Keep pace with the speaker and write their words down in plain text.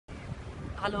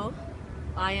Hello,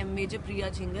 I am Major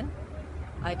Priya Jhingan.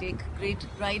 I take great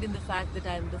pride in the fact that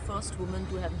I am the first woman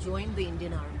to have joined the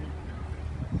Indian Army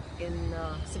in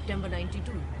September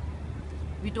 92.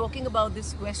 We're talking about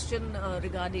this question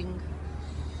regarding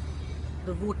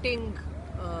the voting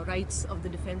rights of the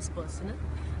defense personnel.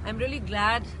 I'm really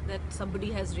glad that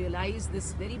somebody has realized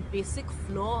this very basic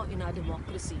flaw in our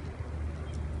democracy.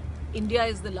 India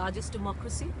is the largest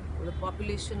democracy with a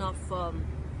population of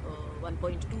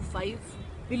 1.25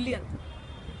 billion,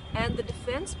 and the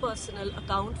defense personnel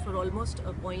account for almost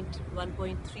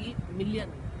 1.3 million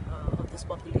of this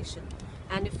population.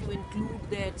 And if you include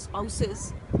their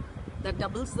spouses, that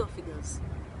doubles the figures.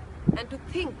 And to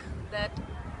think that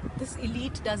this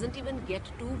elite doesn't even get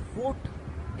to vote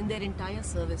in their entire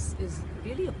service is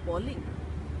really appalling.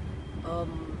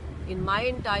 In my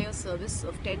entire service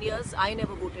of 10 years, I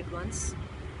never voted once.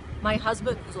 My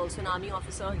husband, who's also an army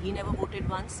officer, he never voted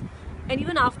once. And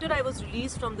even after I was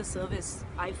released from the service,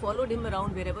 I followed him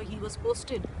around wherever he was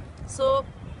posted. So,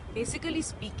 basically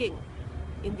speaking,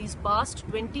 in these past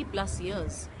 20 plus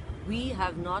years, we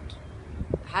have not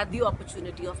had the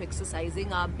opportunity of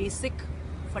exercising our basic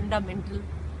fundamental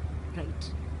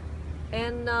right.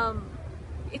 And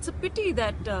it's a pity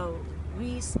that the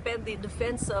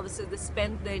defense services, they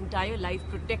spend their entire life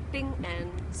protecting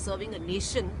and serving a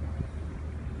nation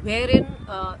wherein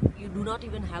you do not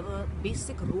even have a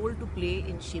basic role to play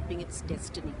in shaping its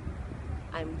destiny.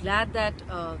 I'm glad that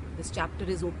this chapter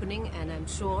is opening, and I'm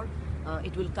sure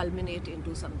it will culminate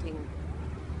into something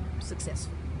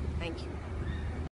successful. Thank you.